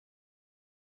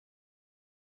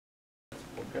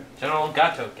Okay. General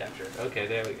Gato captured. Okay,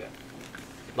 there we go.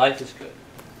 Life is good.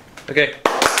 Okay.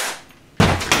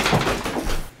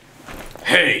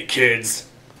 Hey, kids.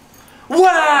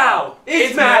 Wow!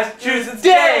 It's Massachusetts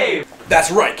Dave!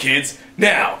 That's right, kids.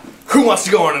 Now, who wants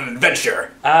to go on an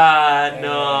adventure?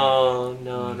 No,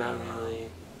 not really.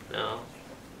 No.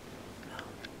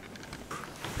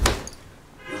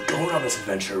 You're going on this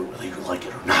adventure whether you like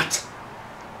it or not.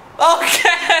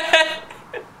 Okay!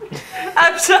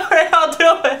 I'm sorry, I'll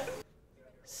do it!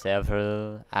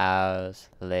 Several hours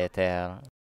later.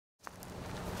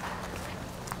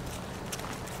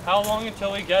 How long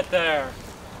until we get there?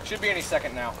 Should be any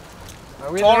second now.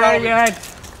 Are we there yet?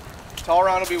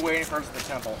 Talron will be waiting for us at the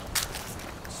temple.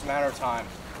 It's just a matter of time.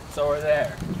 So we're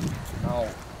there. No.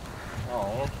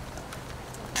 Oh.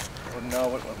 We'll know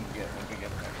when we get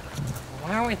there.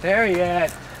 Why aren't we there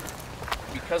yet?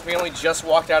 Because we only just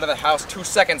walked out of the house 2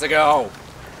 seconds ago.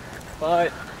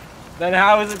 But then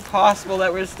how is it possible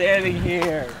that we're standing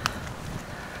here?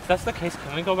 If that's the case,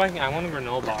 can we go back? I want a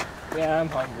granola bar. Yeah, I'm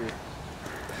hungry.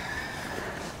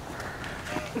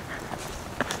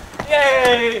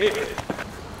 Yay!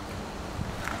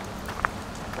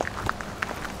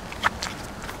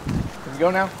 Can we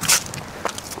go now?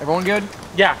 Everyone good?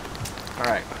 Yeah. All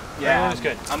right. Everyone's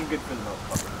good. I'm good for the most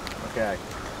part. Okay.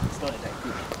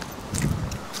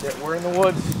 Yeah, we're in the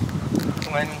woods.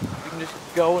 When you can just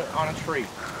go on a tree.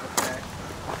 Okay.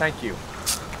 Thank you.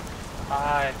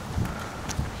 Bye.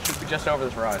 Should be just over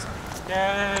this horizon.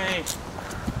 Yay!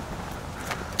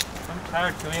 I'm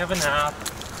tired. Can we have a nap?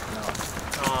 No.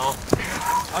 Oh.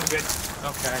 I'm good.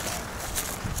 Okay.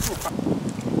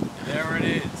 There it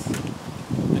is.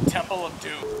 The Temple of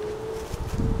Doom.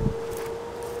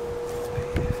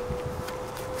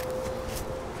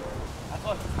 That's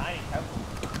like a tiny temple.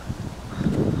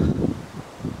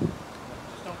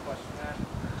 Just don't question that.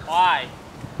 Why?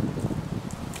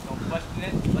 Don't question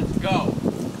it. Let's go.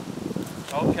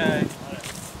 Okay.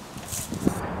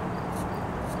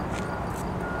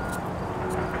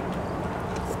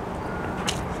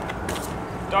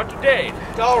 Dr. Dave,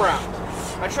 Talround,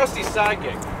 my trusty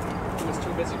sidekick. He was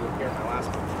too busy to appear in my last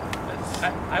one.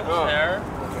 I was there.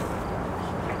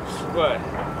 What?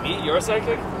 Me? Your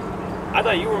sidekick? I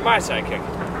thought you were my sidekick.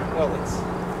 Well, it's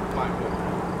my move.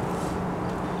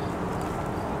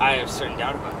 I have certain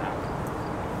doubt about that.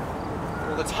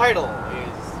 Well, the title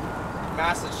is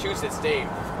Massachusetts Dave,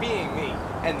 being me,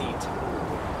 and the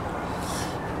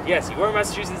Yes, you are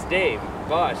Massachusetts Dave,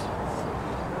 but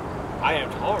I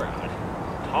am Talround.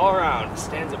 Talround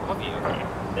stands above you,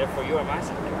 therefore you are my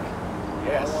sidekick.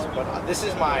 Yes, but this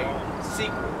is my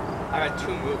sequel. I've had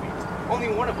 2 movies, only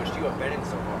one of which you have been in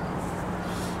so far.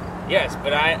 Yes,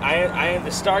 but I am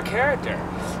the star character.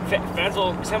 Fans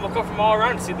will come from all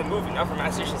around to see the movie, not from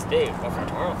Massachusetts Dave, but for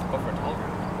Talround.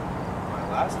 My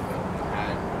last film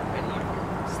had many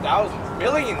viewers, thousands,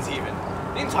 millions even.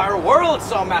 The entire world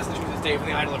saw Massachusetts Dave in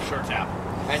the Idol of Sure Tap,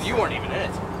 and you weren't even in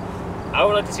it. I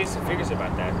would like to see some figures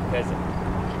about that, because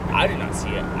I did not see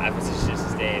it. I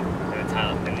Massachusetts Dave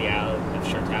in the Isle of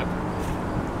Sure Tap.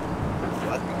 Well,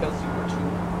 that's because you were too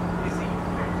busy.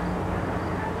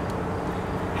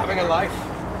 Having a life,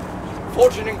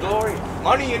 fortune and glory,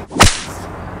 money and...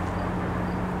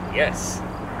 Yes,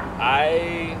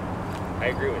 I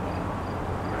agree with that.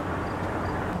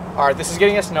 Alright, this is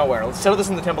getting us nowhere. Let's settle this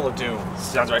in the Temple of Doom.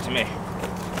 Sounds right to me.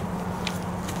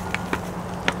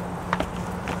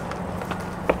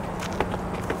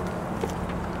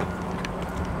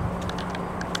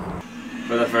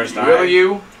 For the first time. Will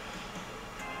you?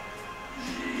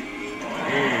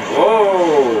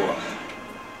 Whoa!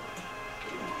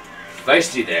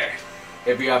 Feisty there.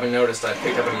 If you haven't noticed, I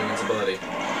picked up an invincibility.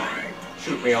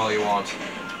 Shoot me all you want.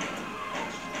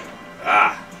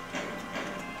 Ah.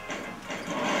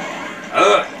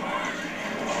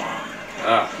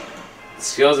 The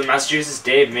skills of Massachusetts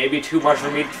Dave may be too much for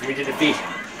me to defeat.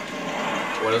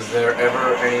 Was there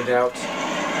ever any doubt?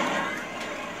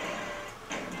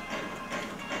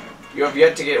 You have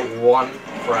yet to get 1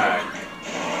 frag.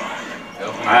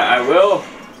 I will,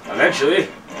 eventually.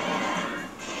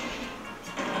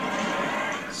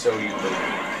 So you believe.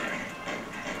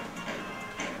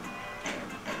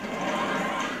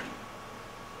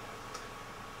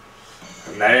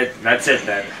 And that's it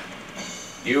then.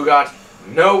 You got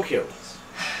no kills.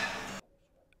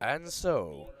 And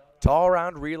so,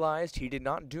 Talround realized he did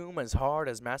not doom as hard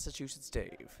as Massachusetts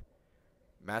Dave.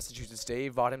 Massachusetts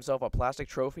Dave bought himself a plastic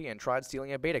trophy and tried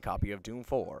stealing a beta copy of Doom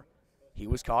 4. He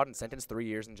was caught and sentenced 3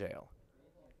 years in jail.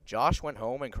 Josh went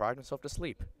home and cried himself to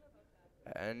sleep.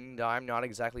 And I'm not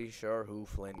exactly sure who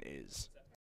Flynn is.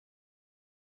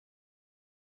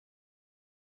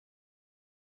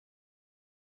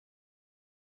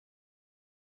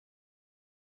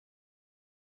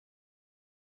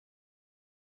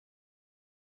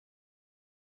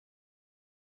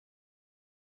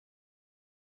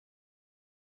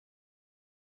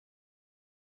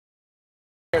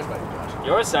 cares about you, Josh?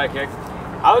 You're a sidekick.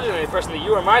 I was the person that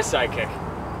you were my sidekick.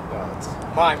 Well, it's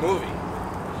my movie.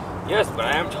 Yes, but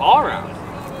I am tall round.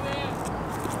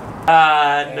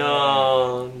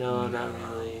 No.